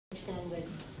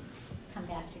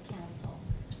back to council.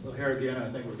 Well, here again, I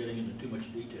think we're getting into too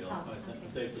much detail. Oh, I think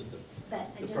okay. that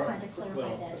But I just wanted to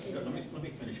clarify that. Let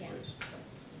me finish, yeah. please.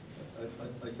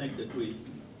 I think that we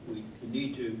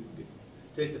need to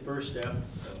take the first step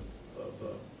of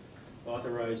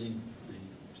authorizing the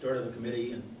start of a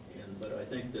committee, but I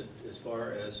think that as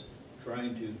far as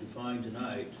trying to define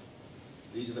tonight,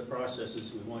 these are the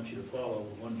processes we want you to follow,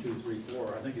 1, 2, 3,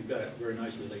 4. I think you've got it very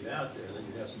nicely laid out there, that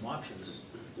you have some options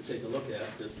to take a look at,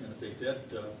 and if they fit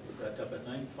that type of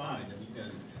thing, fine.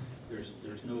 And there's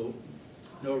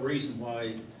no reason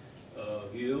why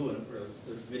you or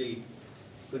the committee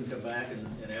couldn't come back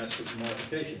and ask for some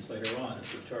modifications later on if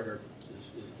the charter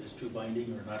is too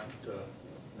binding or not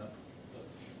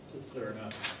clear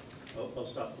enough. I'll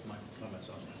stop with my comments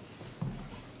on that.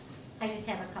 I just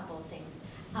have a couple of things.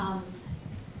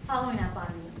 Following up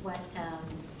on what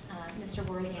Mr.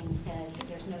 Worthing said, that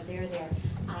there's no there there,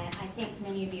 I think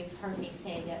many of you have heard me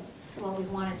say that what we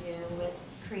want to do with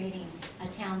creating a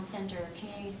town center,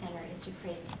 community center, is to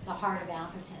create the heart of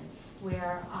Atherton,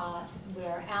 where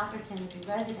Atherton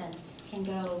residents can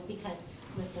go, because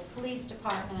with the police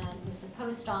department, with the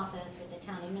post office, with the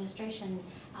town administration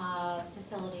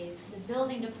facilities, the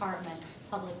building department,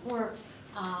 public works,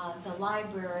 the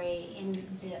library, in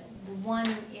the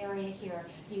one area here,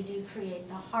 you do create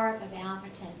the heart of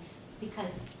Atherton,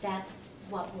 because that's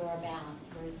what we're about.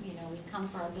 We come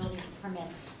for our building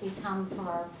permits, we come for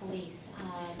our police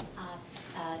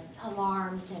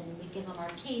alarms, and we give them our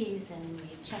keys, and we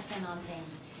check in on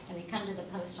things, and we come to the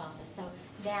post office. So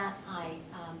that I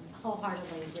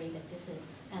wholeheartedly agree that this is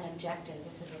an objective,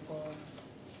 this is a goal.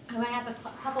 I have a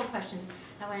couple of questions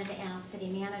I wanted to ask City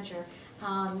Manager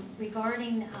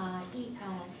regarding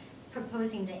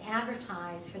proposing to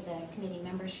advertise for the committee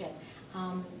membership.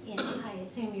 I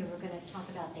assume you were going to talk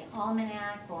about the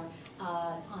almanac or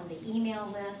on the email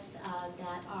lists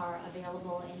that are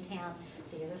available in town,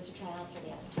 the aristocrats or the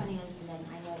Athertonians, and then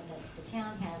I know that the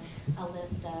town has a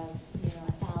list of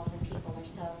 1,000 people or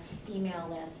so email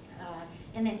lists.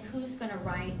 And then who's going to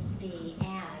write the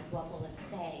ad? What will it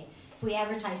say? If we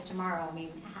advertise tomorrow, I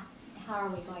mean, how are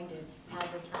we going to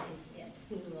advertise it?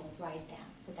 Who will write that?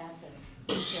 So that's a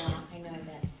detail. I know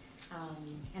that.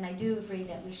 And I do agree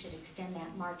that we should extend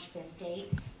that March 5th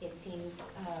date. It seems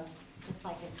just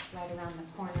like it's right around the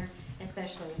corner,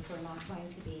 especially if we're not going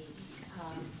to be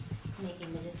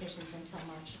making the decisions until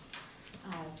March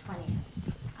 20th.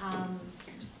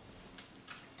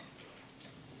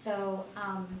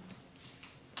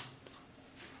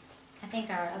 I think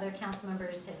our other council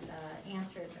members have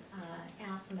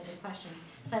asked some of the questions.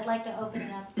 So I'd like to open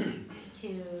it up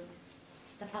to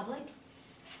the public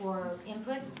for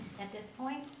input at this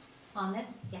point on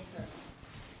this. Yes, sir.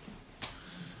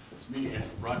 It's me,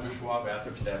 Roger Schwab,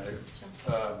 Atherton Avenue.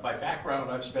 Sure. By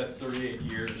background, I've spent 38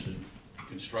 years in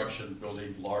construction,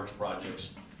 building large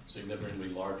projects, significantly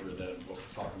larger than what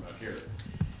we're talking about here.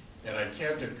 And I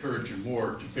can't encourage you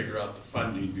more to figure out the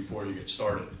funding before you get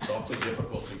started. It's awfully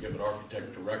difficult to give an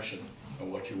architect direction on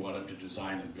what you want him to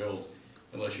design and build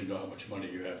unless you know how much money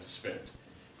you have to spend.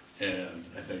 And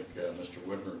I think Mr.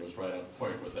 Whitmer was right on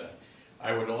point with that.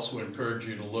 I would also encourage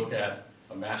you to look at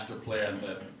a master plan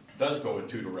that does go in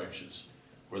two directions,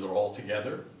 where they're all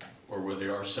together or where they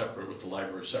are separate, with the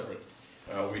library separate.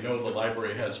 We know the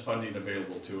library has funding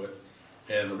available to it,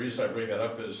 and the reason I bring that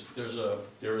up is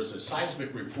there is a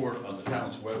seismic report on the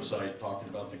town's website talking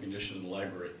about the condition of the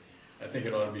library. I think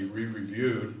it ought to be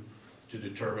re-reviewed to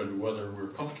determine whether we're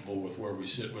comfortable with where we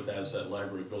sit with as that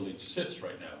library building sits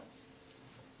right now.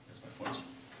 That's my points.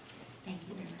 Thank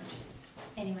you very much.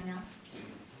 Anyone else?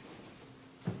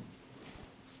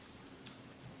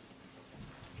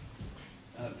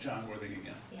 John Worthing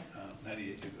again. Yes.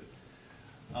 98 Euclid.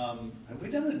 Have we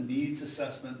done a needs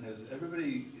assessment? Have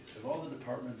all the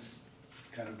departments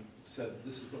kind of said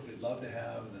this is what we'd love to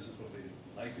have, and this is what we'd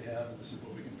like to have, and this is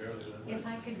what we can barely live with? If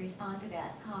I could respond to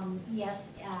that,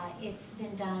 yes, it's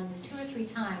been done 2 or 3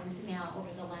 times now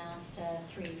over the last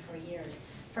 3 or 4 years.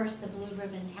 First, the Blue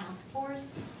Ribbon Task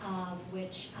Force,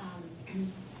 which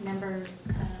members,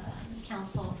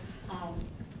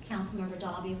 Councilmember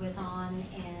Dobby was on,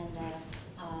 and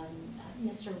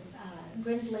Mr.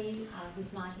 Grindley,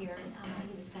 who's not here,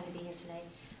 he was going to be here today.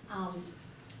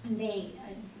 And they,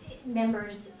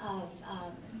 members of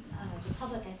the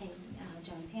public, I think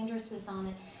Joan Sanders was on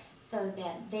it, so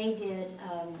that they did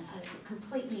a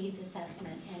complete needs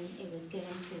assessment, and it was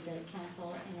given to the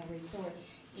council in a report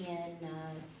in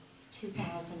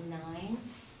 2009.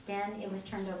 Then it was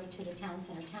turned over to the Town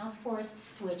Center Task Force,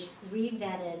 which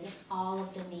re-vetted all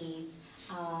of the needs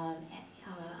of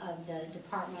the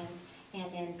departments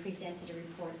and then presented a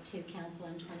report to council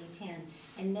in 2010.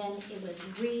 And then it was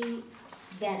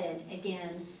re-vetted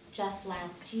again just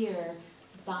last year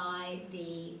by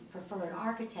the preferred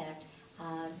architect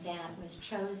that was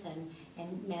chosen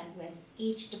and met with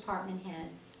each department head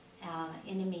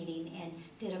in a meeting and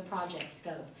did a project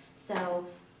scope. So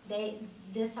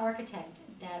this architect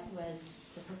that was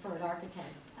the preferred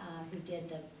architect who did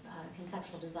the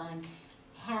conceptual design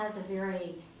has a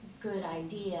very good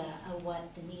idea of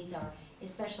what the needs are,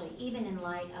 especially even in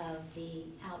light of the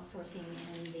outsourcing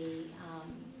and the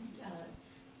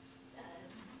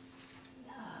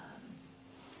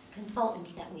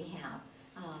consultants that we have,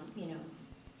 you know,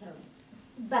 so,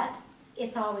 but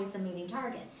it's always a moving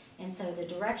target. And so the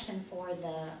direction for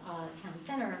the town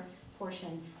center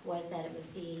portion was that it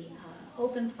would be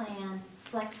open plan,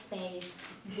 flex space,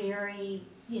 very,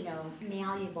 you know,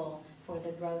 malleable for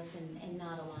the growth and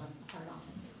not a lot of hard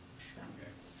offices. So.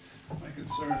 Okay. My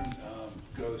concern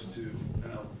goes to,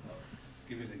 and I'll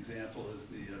give you an example, is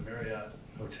the Marriott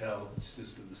Hotel. It's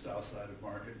just to the south side of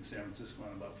Market in San Francisco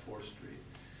on about 4th Street.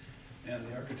 And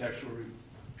the architectural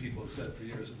people have said for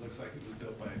years it looks like it was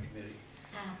built by a committee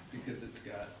because it's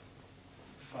got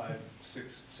 5,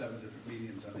 6, 7 different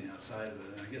mediums on the outside of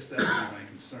it. And I guess that would be my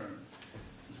concern.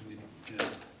 We, you know,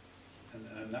 and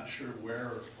I'm not sure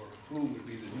where or who would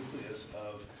be the nucleus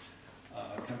of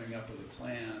coming up with a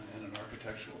plan and an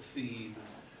architectural theme,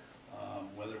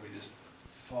 whether we just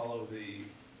follow the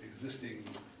existing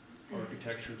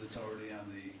architecture that's already on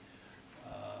the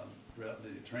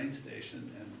train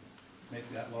station and make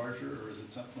that larger, or is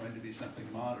it going to be something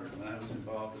modern? When I was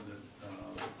involved in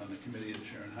on the committee at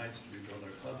Sharon Heights to rebuild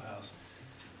our clubhouse,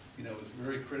 you know, it was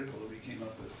very critical that we came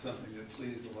up with something that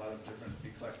pleased a lot of different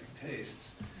eclectic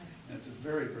tastes. And it's a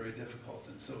very, very difficult,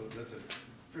 and so that's a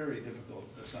very difficult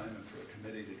assignment for a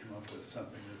committee to come up with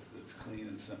something that's clean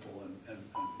and simple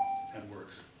and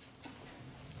works.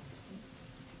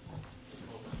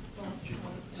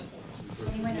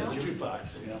 Anyone else?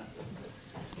 Jukebox. Yeah.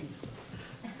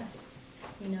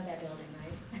 You know that building,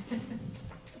 right?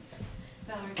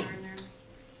 Valerie Gardner,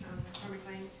 McCormick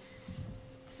Lane.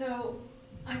 So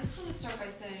I just want to start by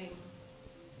saying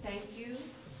thank you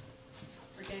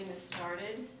for getting this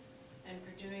started and for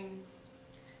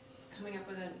coming up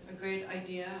with a great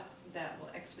idea that will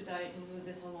expedite and move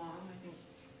this along. I think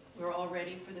we're all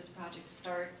ready for this project to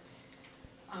start.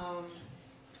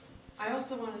 I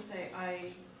also want to say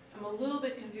I'm a little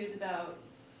bit confused about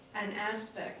an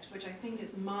aspect which I think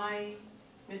is my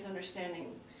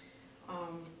misunderstanding.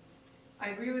 I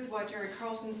agree with what Jerry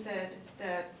Carlson said,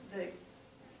 that the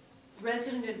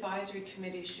resident advisory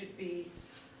committee should be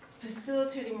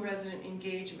facilitating resident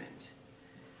engagement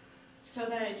so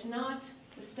that it's not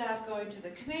the staff going to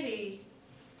the committee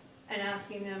and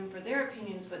asking them for their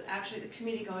opinions, but actually the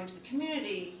committee going to the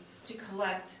community to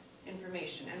collect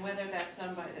information. And whether that's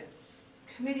done by the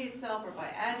committee itself or by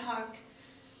ad hoc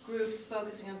groups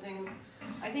focusing on things,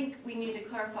 I think we need to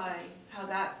clarify how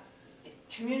that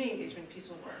community engagement piece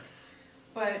will work.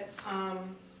 But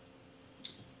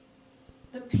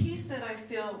the piece that I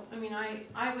feel, I mean,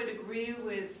 I would agree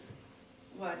with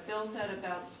what Bill said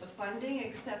about the funding,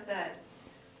 except that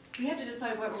we have to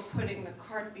decide what we're putting the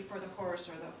cart before the horse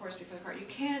or the horse before the cart. You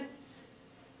can't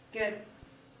get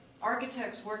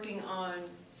architects working on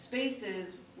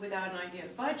spaces without an idea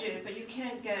of budget, but you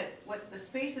can't get what the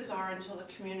spaces are until the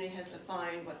community has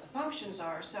defined what the functions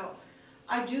are. So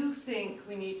I do think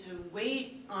we need to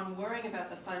wait on worrying about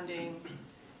the funding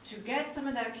to get some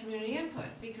of that community input,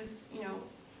 because, you know,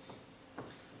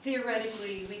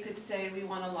 theoretically we could say we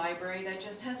want a library that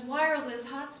just has wireless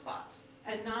hotspots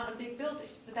and not a big building,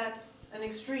 but that's an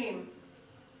extreme.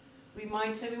 We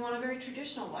might say we want a very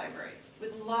traditional library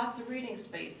with lots of reading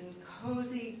space and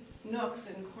cozy nooks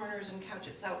and corners and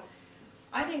couches. So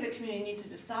I think the community needs to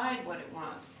decide what it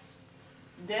wants.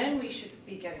 Then we should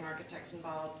be getting architects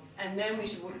involved, and then we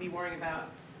should be worrying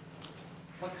about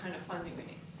what kind of funding we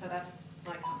need. So that's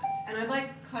my comment. And I'd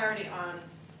like clarity on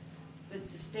the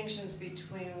distinctions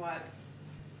between what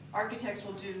architects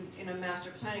will do in a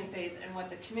master planning phase and what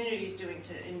the community is doing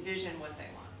to envision what they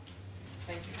want.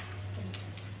 Thank you.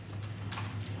 I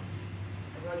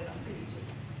wrote it up for you too.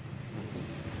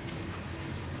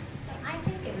 So I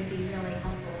think it would be really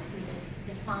helpful if we just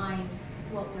defined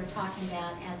what we're talking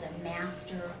about as a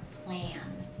master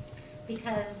plan.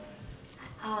 Because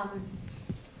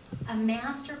a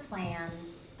master plan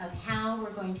of how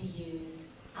we're going to use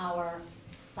our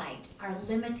site, our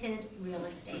limited real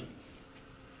estate,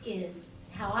 is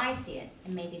how I see it,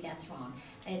 and maybe that's wrong.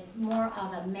 It's more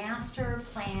of a master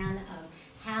plan of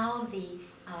how the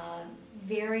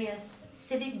various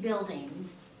civic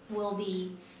buildings will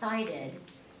be sited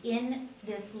in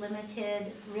this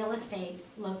limited real estate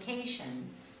location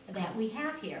that we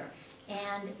have here.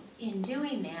 And in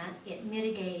doing that, it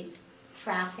mitigates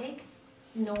traffic,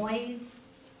 noise,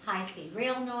 high-speed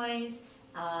rail noise,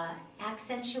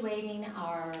 accentuating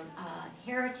our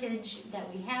heritage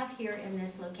that we have here in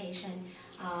this location,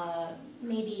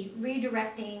 maybe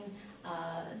redirecting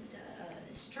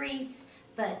streets,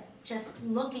 but just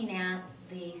looking at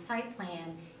the site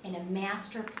plan in a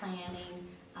master planning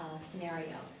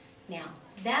scenario. Now,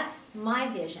 that's my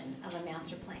vision of a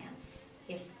master plan.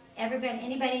 If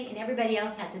anybody and everybody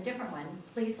else has a different one,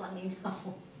 please let me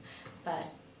know. But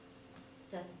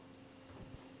just,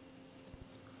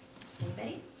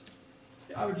 anybody?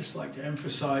 I would just like to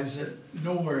emphasize that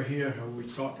nowhere here have we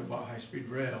talked about high-speed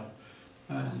rail.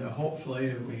 And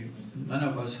hopefully, none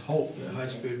of us hope that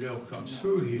high-speed rail comes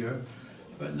through here,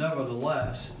 but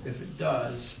nevertheless, if it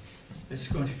does, it's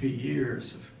going to be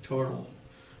years of total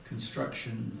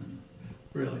construction and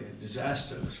really a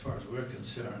disaster as far as we're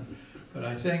concerned. But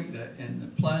I think that in the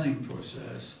planning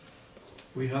process,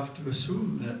 we have to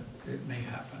assume that it may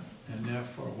happen. And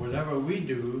therefore, whatever we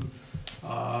do,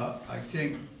 I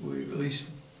think at least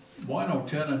one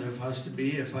alternative has to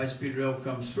be, if high-speed rail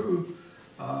comes through,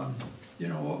 you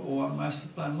know, what will our master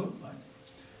plan look like?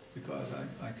 Because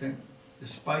I think,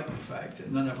 despite the fact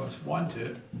that none of us want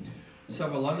it,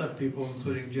 several other people,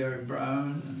 including Jerry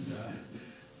Brown and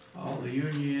all the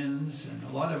unions and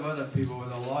a lot of other people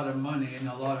with a lot of money and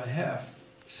a lot of heft,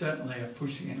 certainly are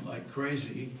pushing it like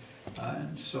crazy.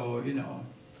 And so, you know,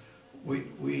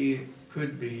 we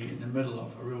could be in the middle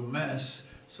of a real mess.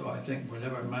 So I think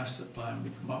whatever master plan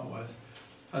we come up with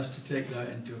has to take that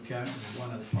into account as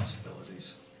one of the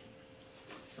possibilities.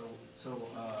 So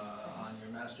on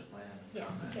your master plan Yes,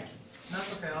 comment. yeah.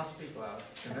 That's okay, I'll speak loud.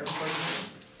 Can everybody hear me?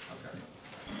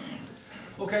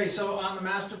 Okay. Okay, so on the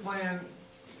master plan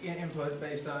input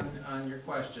based on your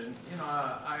question, you know,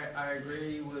 I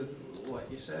agree with what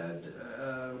you said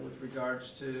with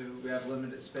regards to we have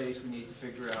limited space, we need to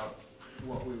figure out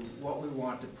what we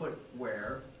want to put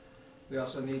where. We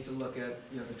also need to look at,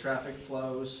 you know, the traffic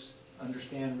flows,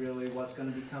 understand really what's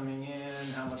going to be coming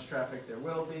in, how much traffic there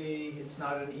will be. It's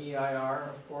not an EIR,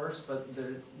 of course, but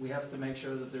we have to make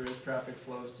sure that there is traffic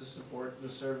flows to support the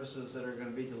services that are going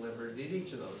to be delivered at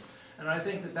each of those. And I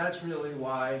think that that's really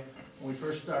why, when we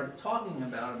first started talking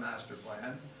about a master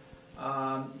plan,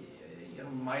 you know,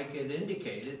 Mike had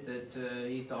indicated that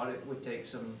he thought it would take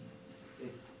some,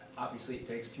 obviously it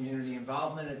takes community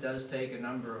involvement, it does take a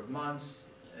number of months,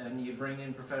 and you bring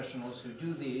in professionals who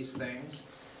do these things,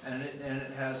 and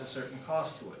it has a certain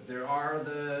cost to it. There are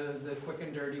the quick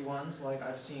and dirty ones, like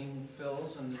I've seen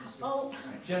Phil's, and it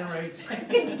generates...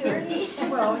 Quick and dirty?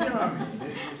 Well, you know what I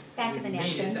mean. Back of the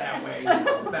Made napkin. it that way,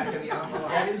 back of the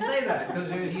envelope. I didn't say that,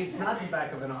 because it's not the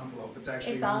back of an envelope, it's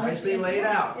actually nicely laid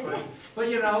out. But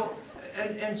you know,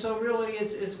 and so really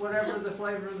it's whatever the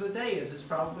flavor of the day is. It's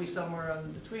probably somewhere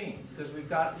in between, because we've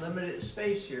got limited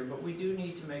space here, but we do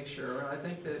need to make sure, and I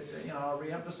think that, you know, I'll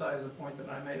reemphasize a point that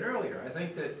I made earlier. I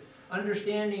think that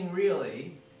understanding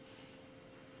really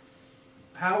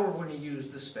how we're going to use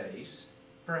the space,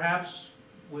 perhaps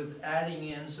with adding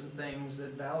in some things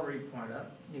that Valerie pointed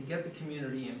out, you get the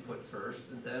community input first,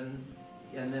 and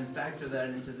then factor that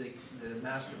into the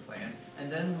master plan,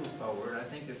 and then move forward, I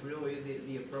think is really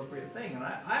the appropriate thing. And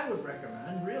I would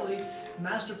recommend, really, the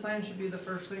master plan should be the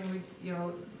first thing we, you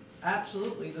know,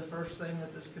 absolutely the first thing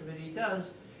that this committee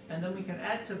does, and then we can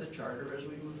add to the charter as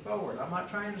we move forward. I'm not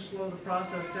trying to slow the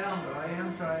process down, but I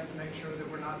am trying to make sure that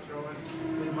we're not throwing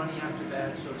good money after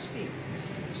bad, so to speak.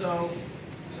 So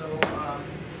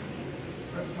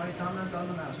that's my comment on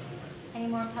the master plan. Any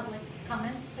more public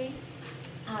comments, please?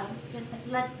 Just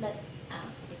let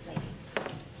this lady.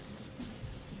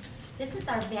 This is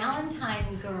our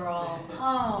Valentine girl.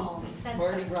 Oh, that's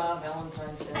Mardi Gras,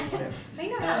 Valentine's Day, whatever. We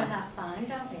know how to have fun,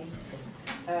 don't we?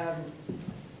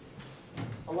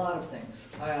 A lot of things.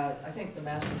 I think the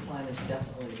master plan is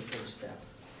definitely the first step.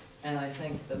 And I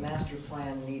think the master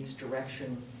plan needs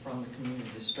direction from the community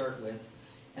to start with.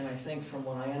 And I think from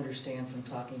what I understand from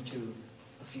talking to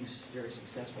a few very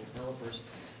successful developers,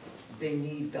 they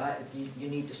need you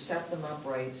need to set them up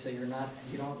right, so you're not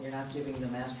giving the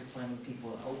master planning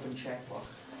people an open checkbook,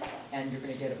 and you're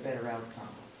going to get a better outcome.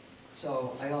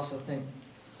 So I also think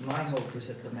my hope is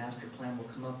that the master plan will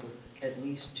come up with at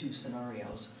least two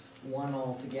scenarios, one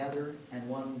all together and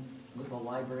one with a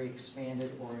library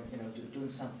expanded, or doing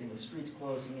something with streets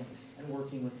closing and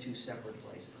working with two separate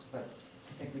places. But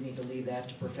I think we need to leave that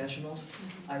to professionals.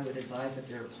 I would advise that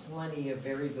there are plenty of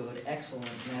very good,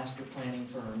 excellent master planning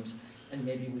firms, and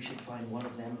maybe we should find one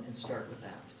of them and start with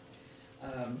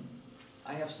that.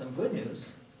 I have some good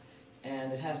news.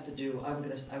 And it has to do,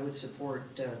 I would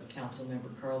support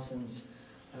Councilmember Carlson's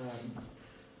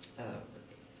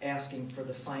asking for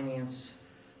the finance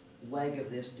leg of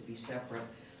this to be separate.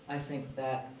 I think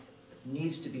that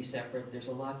needs to be separate. There's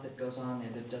a lot that goes on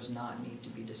there that does not need to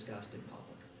be discussed in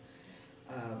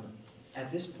public.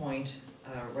 At this point,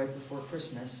 right before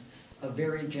Christmas, a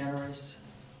very generous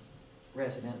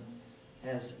resident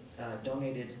has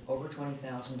donated over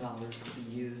 $20,000 to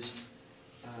be used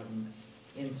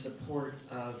in support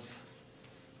of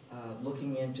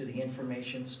looking into the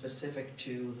information specific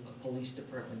to a police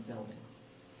department building.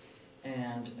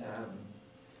 And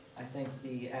I think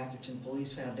the Atherton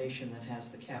Police Foundation that has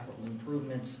the Capital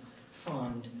Improvements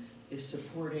Fund is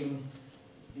supporting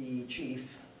the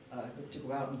chief to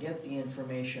go out and get the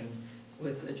information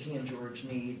with he and George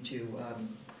need to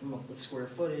come up with square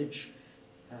footage,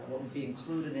 what would be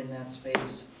included in that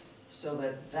space, so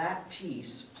that that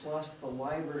piece plus the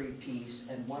library piece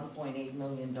and $1.8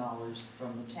 million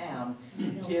from the town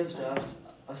gives us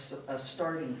a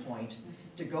starting point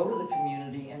to go to the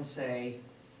community and say,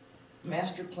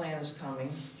 master plan is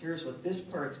coming, here's what this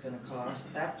part's going to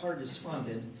cost, that part is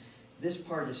funded, this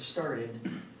part is started,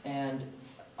 and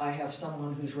I have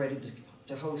someone who's ready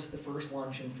to host the first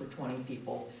luncheon for 20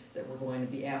 people that we're going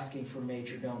to be asking for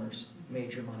major donors,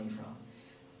 major money from.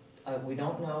 We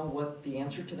don't know what the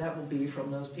answer to that will be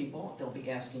from those people. They'll be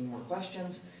asking more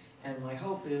questions, and my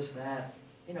hope is that,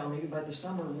 you know, maybe by the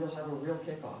summer we'll have a real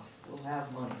kickoff. We'll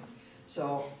have money.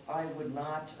 So I would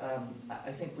not,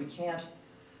 I think we can't,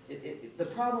 the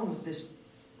problem with this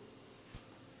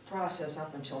process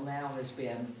up until now has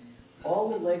been all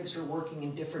the legs are working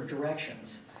in different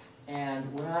directions,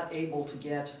 and we're not able to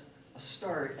get a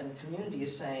start, and the community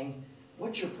is saying,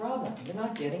 what's your problem? You're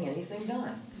not getting anything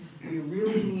done. We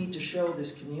really need to show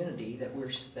this community that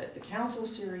that the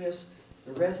council's serious,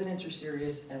 the residents are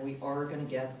serious, and we are going to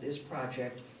get this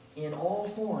project in all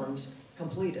forms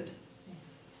completed.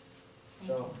 Yes.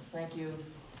 So, thank you.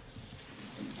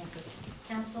 Thank you.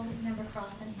 Councilmember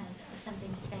Carlson has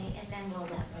something to say, and then we'll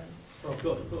let Rose.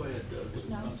 Oh, go ahead.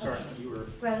 No? I'm sorry, Okay. you were...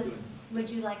 Rose, would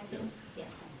you like to? Yes.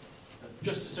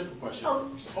 Just a simple question. Oh,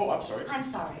 I'm sorry. I'm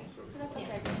sorry. That's Yeah.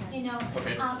 okay, go ahead. You know,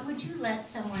 Okay. would you let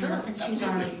someone Sure, else, since she's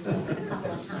already spoken a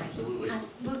couple of times? Absolutely.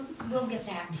 We'll get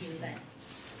back to you, but,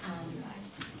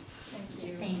 Thank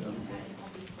you. thank you.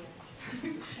 I'll be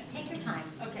quick. Take your time.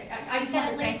 Okay, I just You've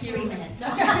got want to at least thank you. 3 minutes.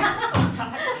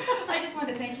 I just want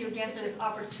to thank you again for this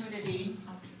opportunity.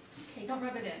 Okay, don't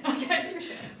rub it in. Okay,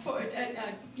 for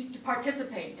to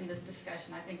participate in this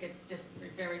discussion. I think it's just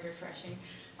very refreshing.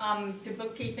 To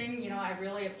bookkeeping, you know, I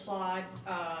really applaud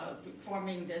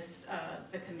forming this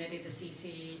the committee, the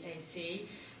CCAC,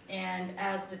 and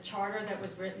as the charter that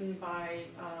was written by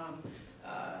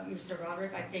Mr.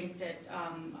 Roderick, I think that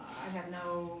I have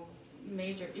no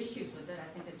major issues with it. I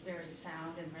think it's very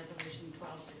sound in Resolution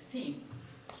 1216.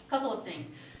 A couple of things.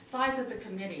 Size of the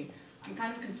committee. I'm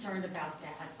kind of concerned about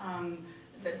that.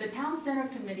 The Town Center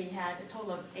Committee had a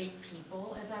total of 8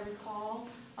 people, as I recall.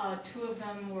 2 of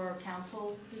them were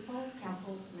council people,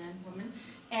 councilmen, women.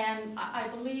 And I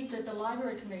believe that the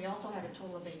Library Committee also had a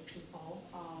total of 8 people,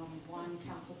 1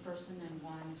 council person and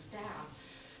 1 staff.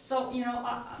 So, you know,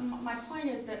 my point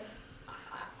is that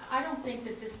I don't think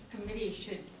that this committee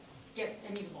should get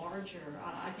any larger.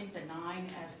 I think the 9,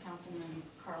 as Councilman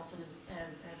Carlson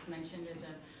has mentioned, is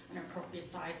an appropriate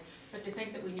size. But to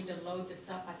think that we need to load this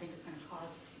up, I think it's going to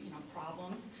cause, you know,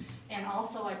 problems. And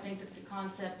also, I think that the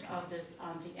concept of this,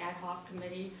 the ad hoc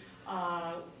committee,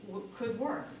 could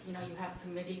work. You know, you have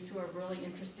committees who are really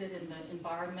interested in the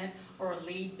environment, or a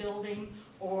lead building,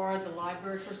 or the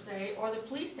library per se, or the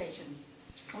police station.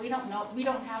 We don't know. We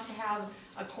don't have to have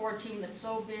a core team that's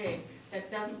so big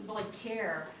that doesn't really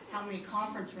care how many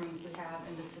conference rooms we have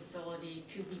in this facility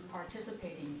to be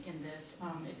participating in this.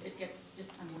 It gets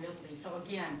just unwieldy. So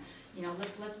again, you know,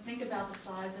 let's think about the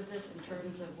size of this in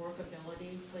terms of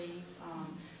workability, please.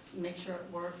 Make sure it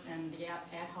works, and the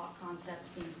ad hoc concept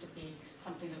seems to be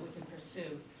something that we can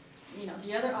pursue. You know,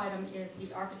 the other item is the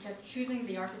choosing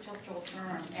the architectural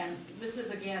firm, and this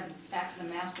is again back to the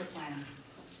master plan.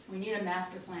 We need a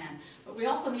master plan, but we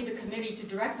also need the committee to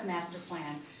direct the master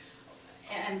plan.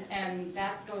 And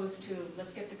that goes to,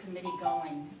 let's get the committee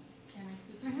going. Can I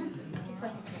speak to something more?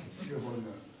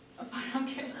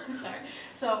 Okay, I'm sorry.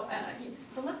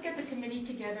 So let's get the committee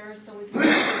together so we can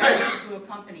get to a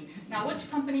company. Now, which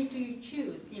company do you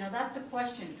choose? You know, that's the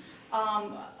question.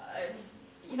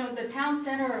 You know, the town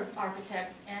center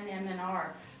architects and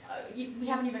M&R, we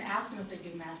haven't even asked them if they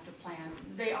do master plans.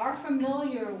 They are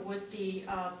familiar with the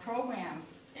program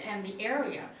and the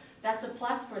area, That's a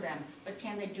plus for them, but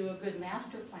can they do a good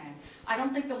master plan? I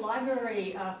don't think the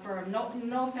library, for no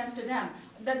offense to them,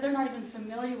 that they're not even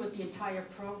familiar with the entire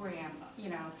program, you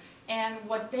know. And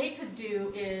what they could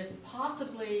do is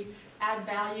possibly add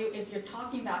value if you're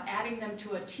talking about adding them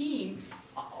to a team.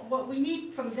 What we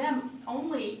need from them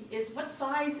only is what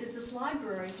size is this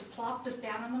library to plop this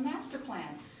down on the master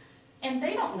plan. And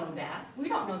they don't know that. We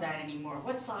don't know that anymore.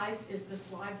 What size is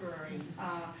this library?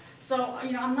 So,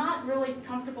 you know, I'm not really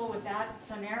comfortable with that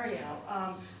scenario.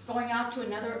 Going out to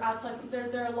another outside,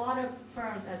 there are a lot of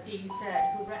firms, as Dee Dee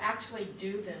said, who actually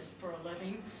do this for a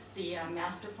living, the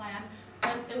master plan.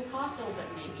 But it'll cost a little bit,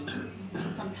 maybe,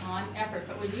 some time, effort.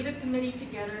 But we need a committee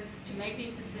together to make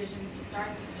these decisions, to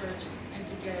start the search, and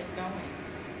to get it going.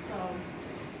 So,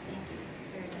 Thank you.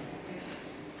 Very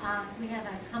nice. We have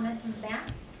a comment from the back.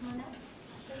 Come on up,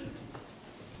 please.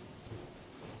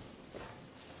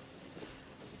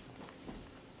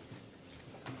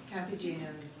 Kathy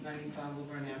Jans, 95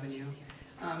 Woburn Avenue.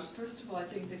 First of all, I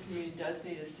think the community does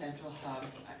need a central hub.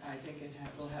 I think it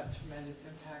will have tremendous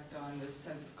impact on the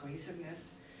sense of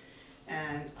cohesiveness.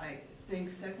 And I think,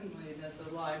 secondly, that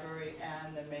the library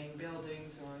and the main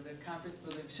buildings or the conference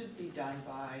building should be done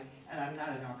by, and I'm not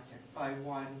an architect, by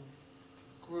one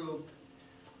group,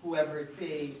 whoever it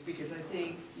be, because I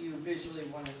think you visually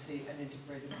want to see an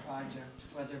integrated project,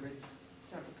 whether it's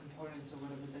separate components or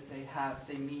whatever that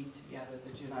they meet together,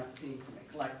 that you're not seeing some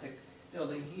eclectic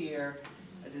building here,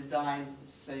 a design,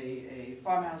 say a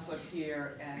farmhouse look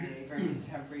here, and a very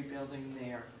contemporary building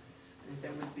there. I think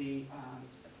that would be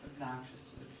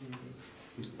obnoxious to the community.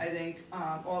 I think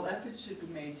all efforts should be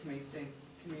made to make the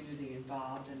community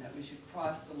involved, and that we should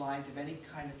cross the lines of any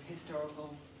kind of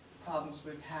historical problems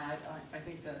we've had. I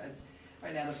think that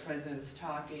right now the president's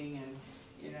talking, and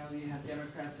you know, you have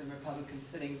Democrats and Republicans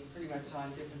sitting pretty much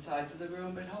on different sides of the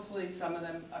room, but hopefully some of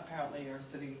them apparently are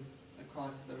sitting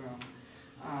across the room.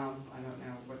 I don't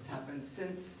know what's happened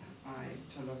since I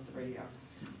turned off the radio.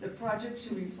 The project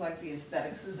should reflect the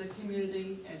aesthetics of the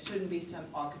community and shouldn't be some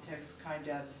architect's kind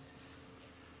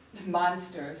of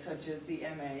monster such as the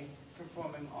MA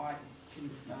Performing Art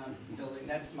building.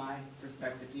 That's my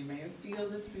perspective. You may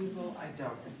feel it's beautiful, I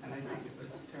don't, and I think it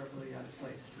was terribly out of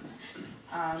place.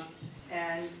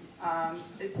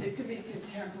 It could be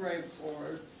contemporary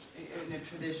or in a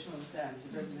traditional sense.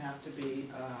 It doesn't have to be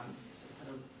kind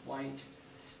of white,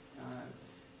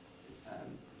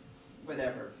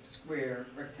 whatever, square,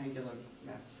 rectangular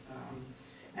mess.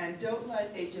 And don't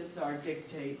let HSR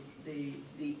dictate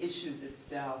the issues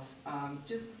itself.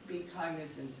 Just be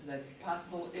cognizant that it's a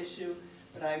possible issue,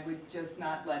 but I would just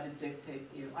not let it dictate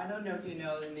you. I don't know if you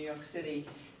know in New York City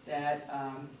that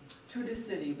Tudor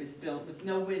City was built with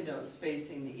no windows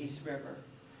facing the East River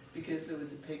because there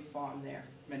was a pig farm there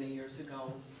many years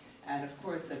ago. And of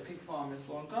course, that pig farm is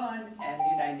long gone, and the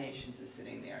United Nations is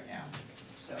sitting there now.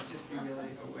 So just be really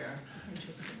aware.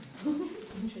 Interesting.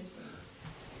 Interesting.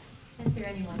 Is there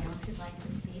anyone else who'd like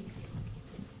to speak?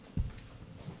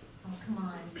 Oh, come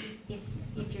on.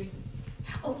 If you're,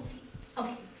 oh,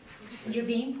 okay. You're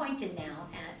being pointed now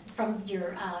at from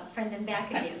your friend in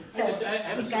back of you. So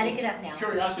you've got to get up now.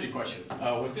 Curiosity question.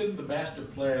 Within the master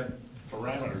plan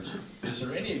parameters, is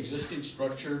there any existing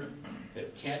structure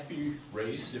that can't be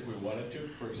raised if we wanted to?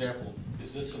 For example,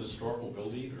 is this an historical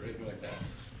building or anything like that?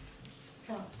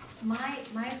 So my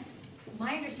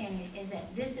understanding is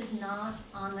that this is not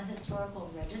on the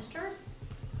historical register,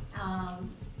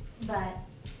 but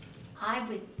I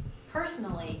would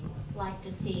personally like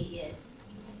to see it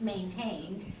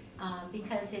maintained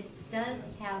because it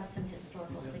does have some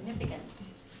historical significance.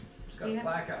 It's got a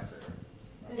plaque out there.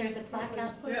 There's a plaque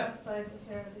out. It was put up by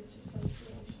the Heritage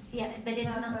Association. Yeah, but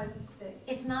it's not by the state.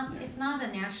 It's not a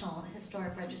National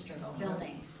Historic Register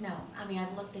building. No, I mean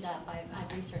I've looked it up.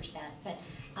 I've researched that, but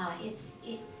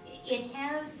it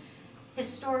has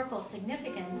historical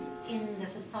significance in the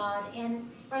facade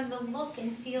and from the look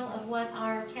and feel of what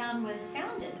our town was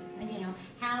founded, and you know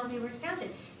how we were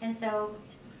founded. And so,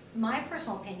 my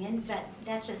personal opinion, but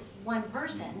that's just one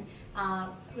person,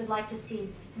 would like to see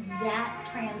that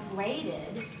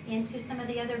translated into some of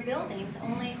the other buildings,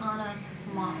 only on a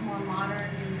more modern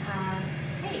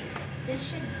take.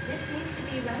 This needs to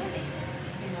be renovated,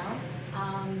 you know.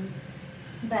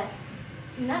 But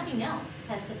nothing else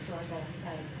has historical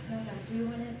value. I don't know. Do you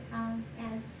want to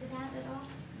add to that at all?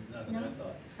 Not on that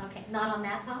thought. Okay, not on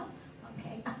that thought.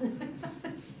 Okay.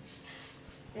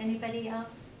 Anybody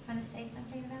else want to say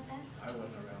something about that? I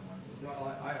wasn't around one.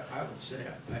 Well, I would say,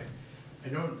 I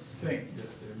don't think that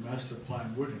the master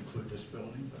plan would include this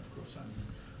building, but of course I'm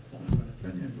only of an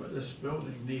opinion, but this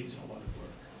building needs a lot of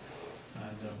work.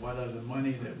 And whether the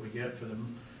money that we get for the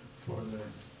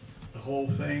the whole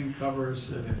thing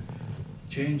covers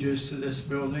changes to this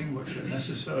building, which are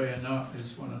necessary or not,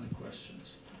 is one of the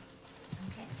questions.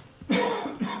 Okay.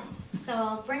 So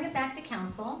I'll bring it back to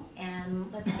council,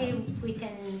 and let's see if we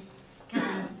can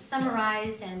kind of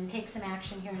summarize and take some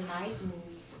action here tonight and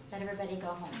let everybody go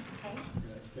home, okay?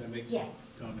 Can I make some Yes.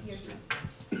 comments? Your turn.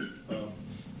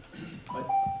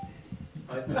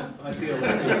 I feel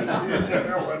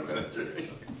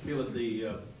that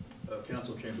the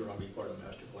council chamber ought to be part of the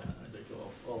master plan. I think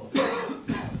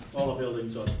all the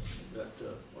buildings on that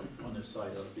on this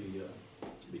site ought to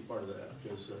be part of that,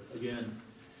 because again,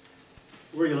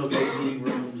 where you locate meeting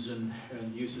rooms and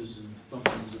uses and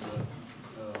functions of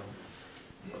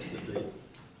that the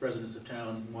residents of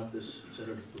town want this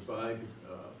center to provide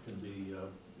can be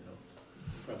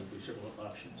probably several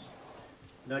options.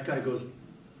 And that kind of goes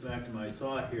back to my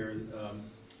thought here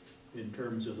in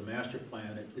terms of the master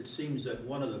plan. It seems that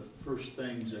one of the first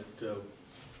things that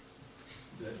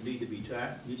needs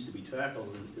to be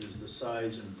tackled is the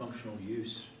size and functional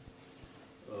use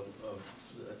of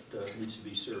that needs to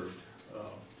be served.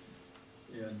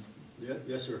 And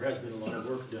yes, there has been a lot of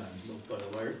work done, both by the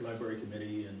library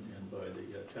committee and by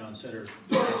the town center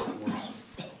task force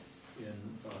in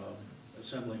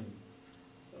assembling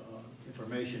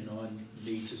information on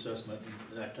needs assessment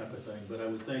and that type of thing. But I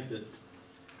would think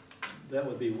that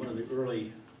would be one of the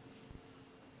early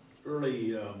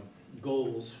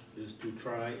goals, is to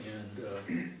try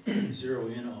and zero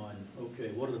in on,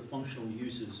 okay, what are the functional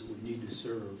uses that we need to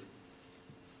serve?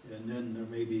 And then there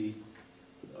may be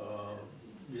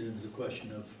get into the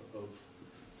question of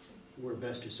where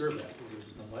best to serve that, whether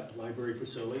it's in a library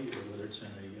facility or whether it's in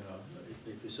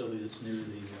a facility that's near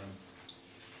the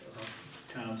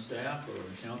town staff or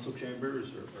in council chambers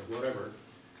or whatever.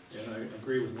 And I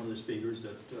agree with one of the speakers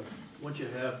that once you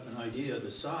have an idea of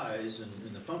the size and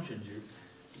the functions,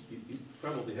 you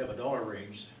probably have a dollar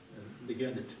range and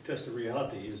begin to test the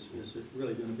reality. Is it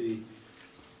really going to be,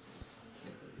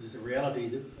 is the reality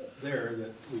there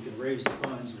that we can raise the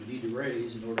funds we need to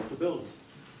raise in order to build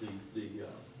the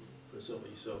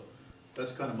facility? So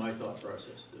that's kind of my thought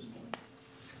process at this point.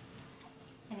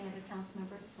 Any other council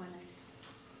members want to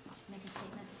make a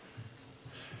statement?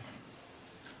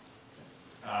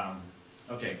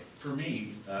 Okay, for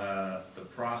me, the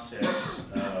process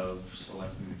of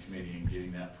selecting the committee and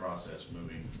getting that process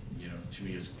moving, to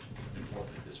me is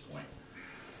important at this point.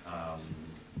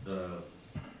 The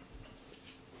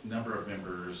number of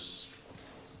members,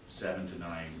 7 to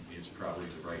 9, is probably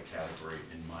the right category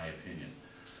in my opinion.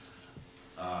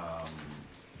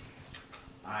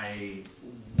 I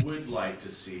would like to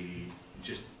see,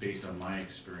 just based on my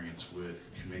experience with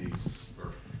committees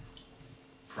or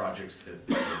projects that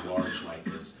are large like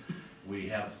this, we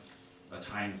have a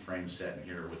time frame set in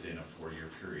here within a 4-year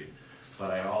period.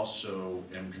 But I also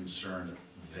am concerned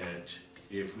that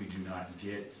if we do not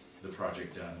get the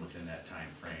project done within that time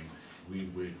frame, we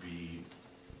would be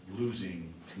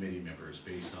losing committee members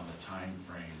based on the time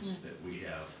frames that we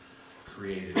have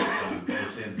created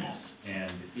within this.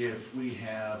 And if we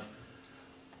have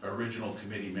original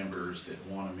committee members that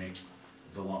want to make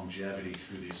the longevity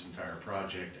through this entire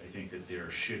project, I think that there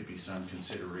should be some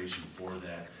consideration for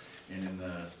that. And in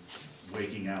the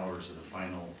waking hours of the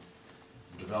final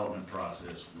development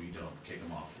process, we don't kick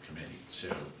them off the committee. So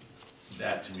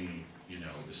that, to me,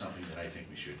 is something that I think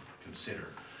we should consider.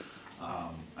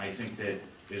 I think that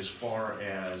as far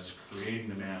as creating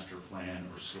the master plan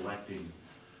or selecting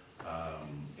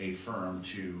a firm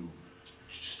to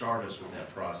start us with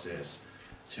that process,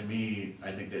 to me,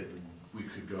 I think that we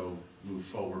could move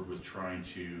forward with trying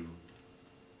to,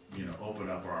 open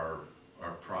up our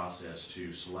process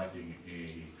to selecting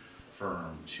a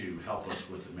firm to help us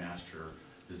with the master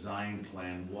design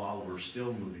plan while we're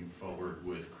still moving forward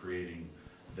with creating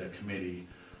the committee.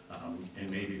 And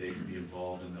maybe they can be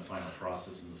involved in the final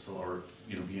process and or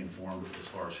be informed as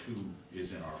far as who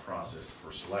is in our process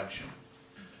for selection.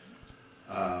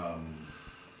 I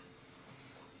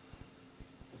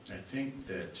think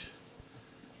that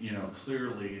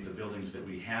clearly the buildings that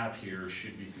we have here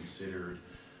should be considered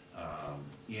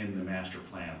in the master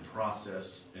plan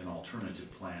process, and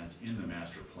alternative plans in the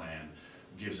master plan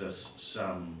gives us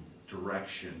some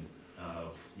direction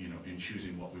of in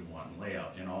choosing what we want in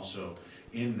layout. And also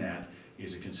in that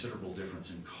is a considerable difference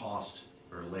in cost,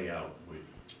 or layout would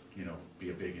be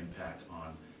a big impact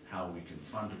on how we can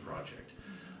fund a project.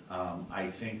 I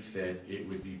think that it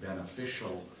would be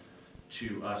beneficial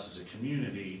to us as a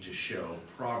community to show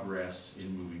progress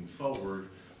in moving forward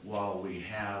while we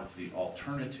have the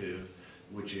alternative,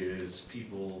 which is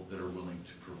people that are willing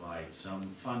to provide some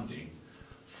funding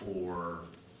for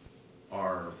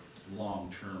our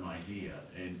long-term idea.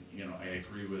 And, you know, I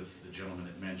agree with the gentleman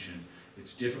that mentioned,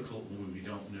 it's difficult when we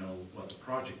don't know what the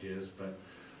project is, but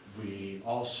we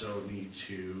also need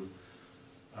to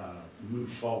move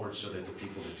forward so that the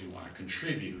people that do want to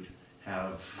contribute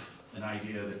have an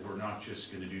idea that we're not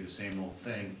just going to do the same old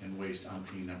thing and waste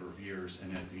umpteen number of years,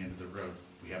 and at the end of the road,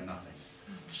 we have nothing.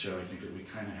 So I think that we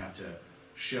kind of have to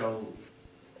show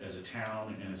as a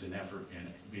town and as an effort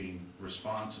in being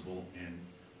responsible and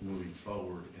moving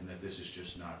forward, and that this is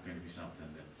just not going to be something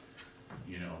that,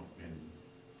 you know, in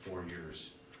 4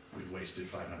 years, we've wasted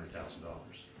 $500,000,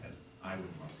 and I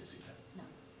wouldn't like to see that. No.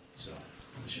 So,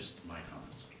 it's just my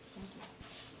comments. Thank you.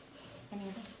 Any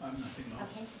other? I'm nothing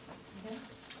else. Okay. You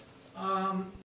good?